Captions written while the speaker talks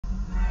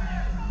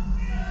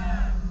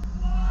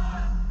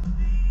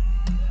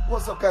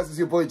What's up guys, it's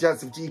your boy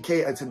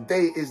JancewGK and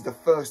today is the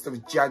 1st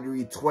of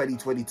January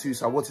 2022,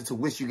 so I wanted to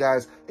wish you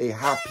guys a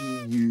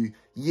happy new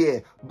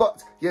year.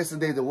 But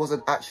yesterday there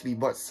wasn't actually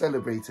much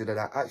celebrated and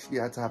I actually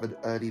had to have an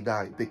early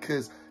night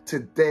because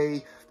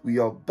today we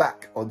are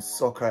back on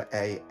Soccer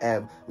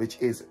AM, which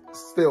is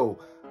still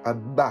a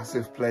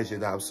massive pleasure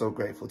that I'm so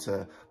grateful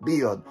to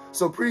be on.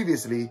 So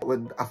previously,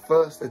 when I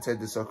first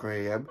attended Soccer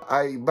AM,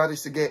 I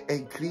managed to get a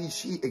clean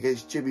sheet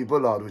against Jimmy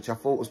Bullard, which I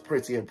thought was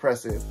pretty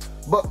impressive.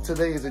 But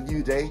today is a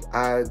new day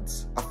and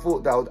I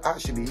thought that I would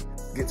actually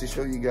get to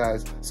show you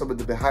guys some of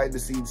the behind the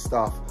scenes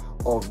stuff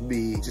of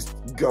me just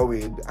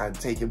going and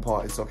taking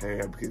part in Soccer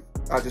AM because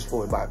I just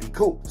thought it might be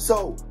cool.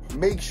 So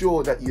make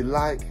sure that you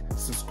like,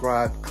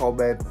 subscribe,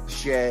 comment,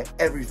 share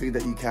everything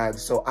that you can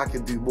so I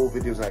can do more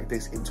videos like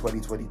this in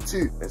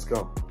 2022. Let's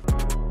go.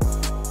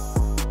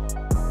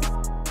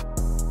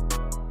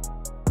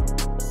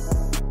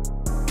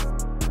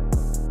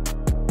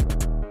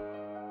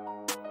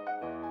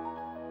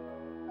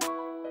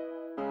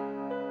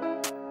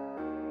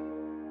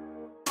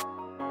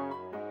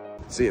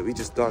 So yeah, we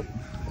just done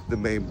the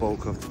main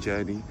bulk of the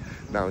journey.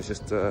 Now it's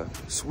just a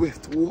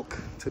swift walk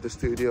to the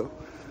studio.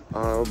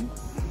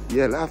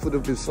 Yeah, life would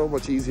have been so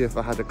much easier if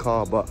I had a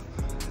car, but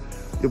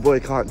your boy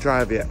can't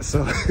drive yet,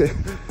 so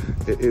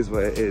it is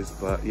what it is.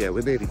 But yeah,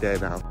 we're nearly there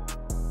now.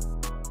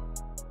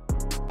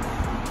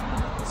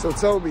 So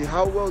tell me,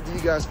 how well do you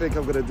guys think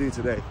I'm gonna do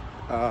today?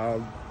 I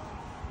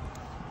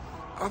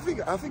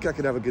think I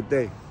can have a good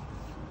day.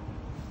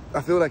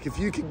 I feel like if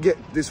you can get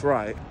this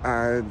right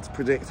and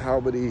predict how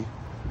many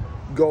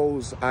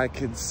goals I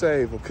can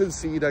save or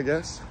concede, I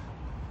guess,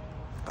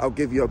 I'll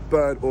give you a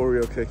burnt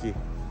Oreo cookie.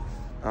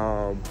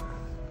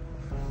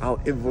 I'll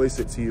invoice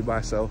it to you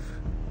myself.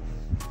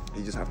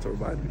 You just have to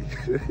remind me.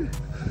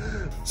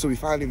 So we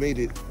finally made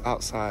it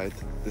outside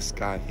the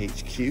Sky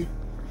HQ.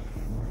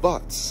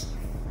 But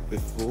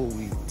before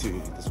we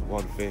do, there's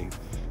one thing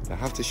that I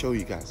have to show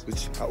you guys,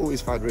 which I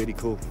always find really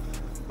cool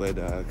when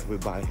coming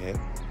by here.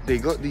 They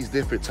got these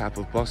different type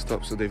of bus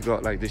stops. So they've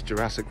got like this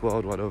Jurassic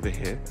World one over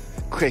here.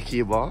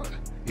 Quickie Mart,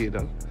 you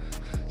know.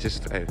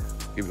 Just, hey,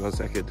 give me 1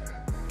 second.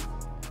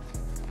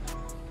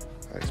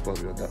 I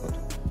exposed me on that one.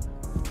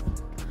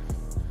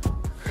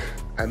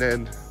 And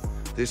then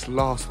this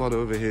last one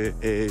over here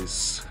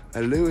is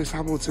a Lewis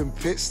Hamilton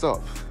pit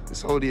stop.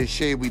 It's only a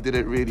shame we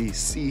didn't really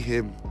see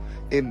him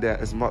in there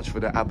as much for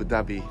the Abu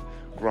Dhabi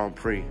Grand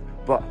Prix.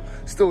 But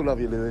still love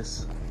you,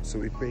 Lewis. So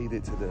we made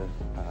it to the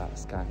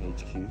Sky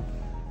HQ.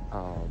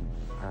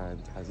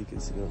 And as you can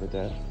see over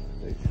there,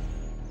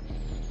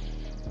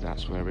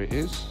 that's where it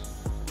is.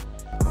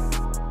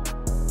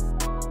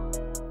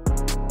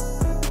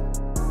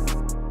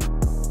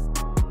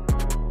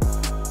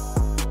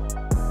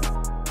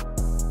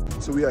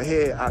 So we are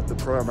here at the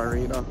Pro-Am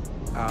Arena,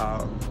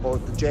 or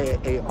the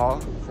JAR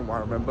from what I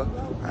remember,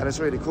 and it's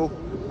really cool.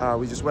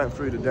 We just went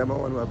through the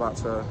demo and we're about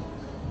to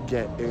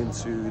get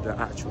into the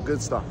actual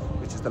good stuff,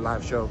 which is the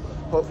live show.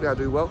 Hopefully I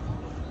do well,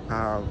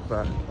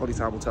 but only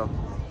time will tell.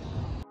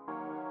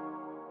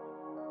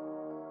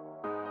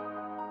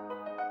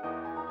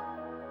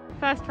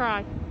 First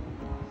try.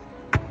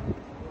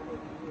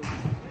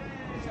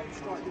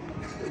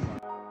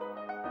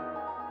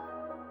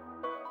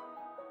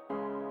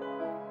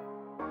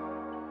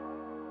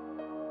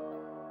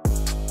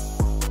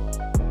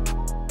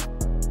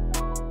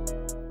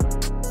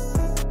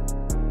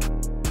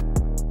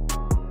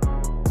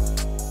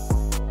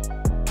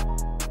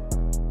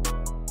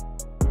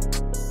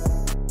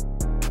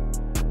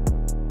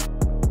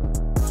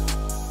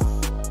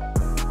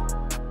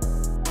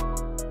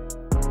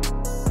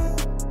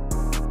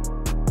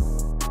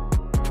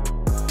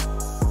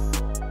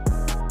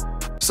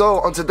 So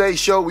on today's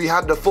show, we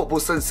had the football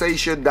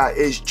sensation that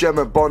is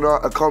Gemma Bonner,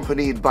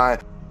 accompanied by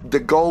the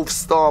golf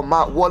star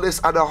Matt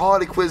Wallace and a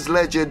Harlequins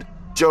legend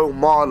Joe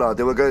Marler.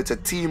 They were going to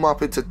team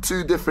up into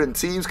two different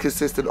teams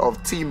consisting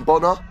of Team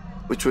Bonner,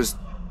 which was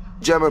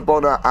Gemma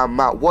Bonner and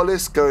Matt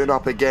Wallace, going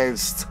up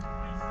against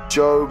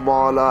Joe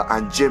Marler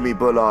and Jimmy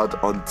Bullard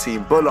on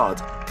Team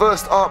Bullard.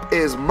 First up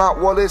is Matt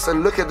Wallace,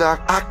 and look at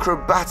the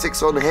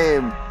acrobatics on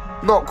him.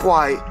 Not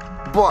quite,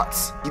 but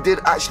he did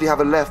actually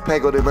have a left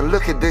peg on him, and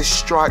look at this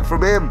strike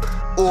from him.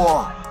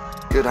 Oh,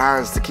 good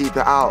hands to keep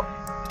it out.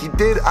 He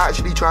did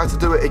actually try to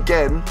do it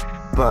again,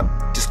 but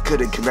just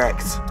couldn't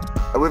connect.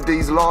 And with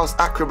these last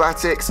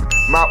acrobatics,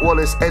 Matt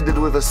Wallace ended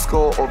with a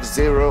score of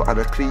 0 and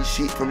a clean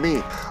sheet for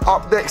me.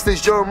 Up next is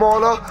Joe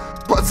Marler,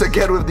 but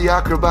again with the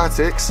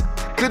acrobatics,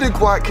 couldn't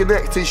quite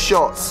connect his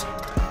shots,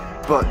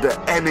 but the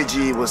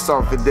energy was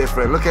something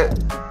different. Look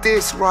at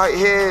this right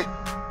here.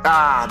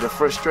 The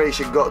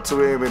frustration got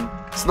to him and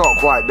it's not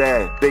quite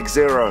there. Big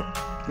 0.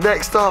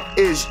 Next up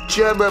is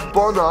Gemma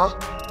Bonner,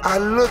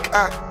 and look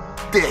at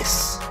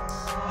this.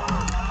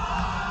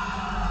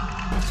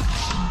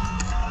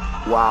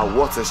 Wow,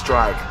 what a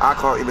strike. I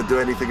can't even do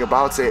anything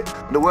about it.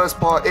 And the worst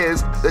part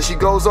is that she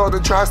goes on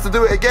and tries to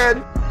do it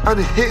again and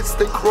hits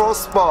the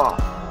crossbar.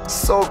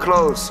 So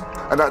close.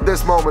 And at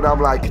this moment, I'm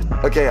like,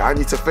 okay, I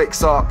need to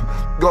fix up.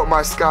 Got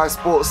my Sky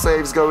Sports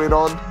saves going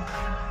on.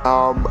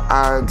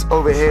 And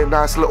over here,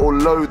 nice little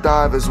low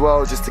dive as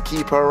well, just to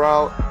keep her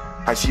out.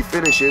 And she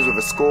finishes with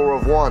a score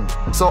of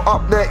 1. So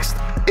up next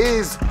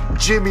is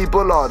Jimmy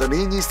Bullard, and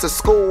he needs to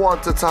score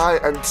 1 to tie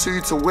and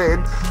 2 to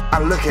win.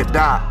 And look at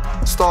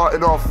that,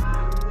 starting off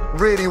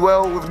really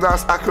well with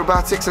nice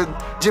acrobatics, and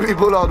Jimmy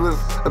Bullard with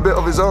a bit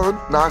of his own.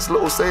 Nice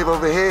little save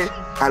over here.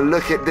 And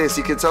look at this,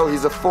 you can tell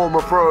he's a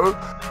former pro.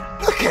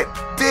 Look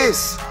at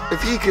this,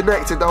 if he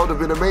connected, that would have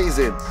been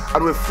amazing.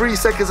 And with 3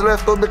 seconds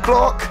left on the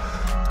clock,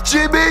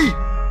 Jimmy!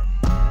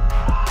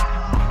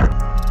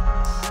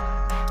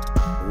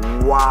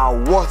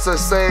 Wow, what a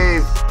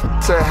save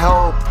to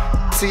help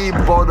Team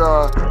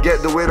Bonner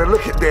get the win. And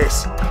look at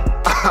this,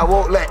 I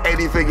won't let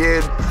anything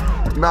in.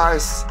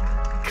 Nice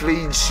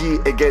clean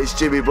sheet against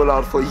Jimmy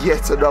Bullard for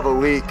yet another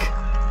week.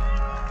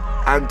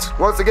 And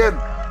once again,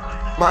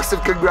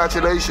 massive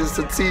congratulations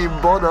to Team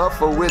Bonner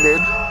for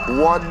winning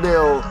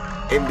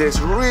 1-0 in this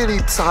really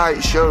tight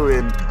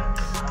showing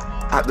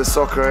at the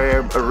Soccer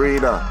AM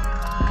Arena.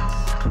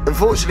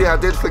 Unfortunately, I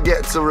did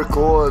forget to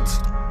record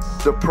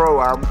the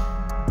Pro-Am,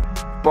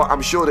 but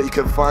I'm sure that you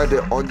can find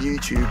it on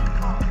YouTube.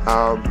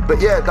 But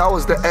yeah, that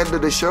was the end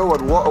of the show,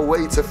 and what a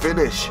way to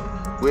finish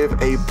with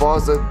a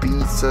buzzer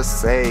beater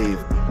save.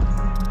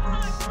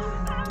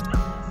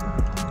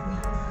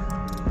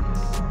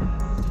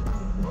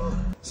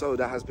 So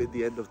that has been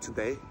the end of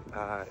today.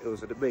 It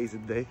was an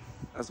amazing day,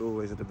 as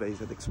always, an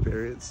amazing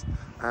experience,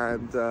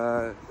 and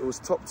it was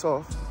topped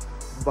off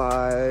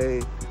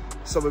by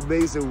some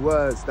amazing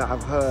words that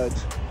I've heard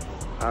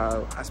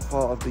as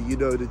part of the You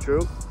Know the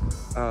Drill.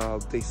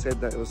 They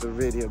said that it was a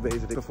really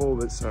amazing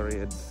performance,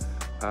 and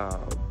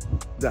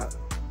that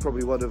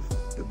probably one of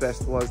the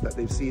best ones that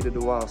they've seen in a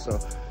while. So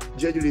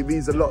genuinely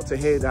means a lot to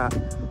hear that,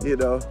 you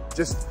know.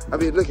 Just, I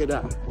mean, look at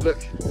that. Look,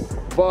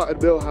 Barton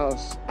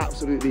Millhouse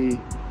absolutely,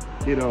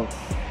 you know,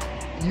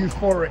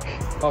 euphoric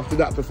after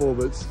that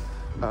performance.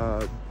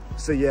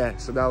 So yeah,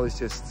 so now it's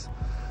just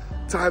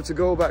time to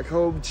go back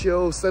home,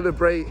 chill,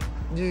 celebrate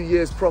New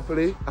Year's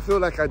properly. I feel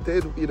like I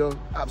did, you know,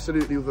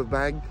 absolutely with a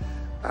bang.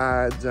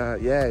 And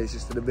yeah, it's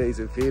just an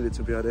amazing feeling,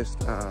 to be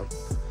honest.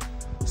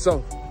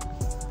 So,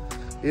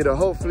 you know,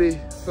 hopefully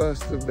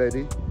first of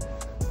many.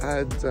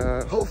 And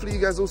hopefully you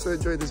guys also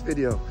enjoyed this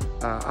video.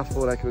 I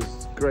feel like it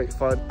was great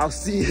fun. I'll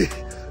see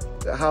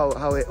how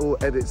it all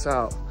edits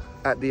out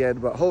at the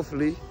end, but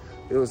hopefully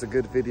it was a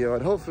good video,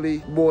 and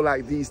hopefully more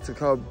like these to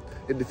come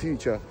in the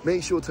future.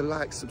 Make sure to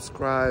like,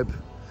 subscribe,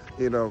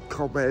 you know,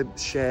 comment,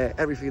 share,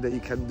 everything that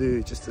you can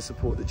do just to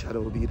support the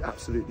channel would mean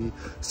absolutely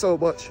so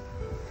much,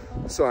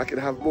 so I can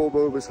have more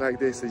moments like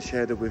this and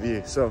share them with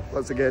you. So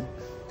once again,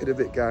 in a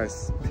bit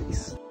guys,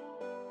 peace.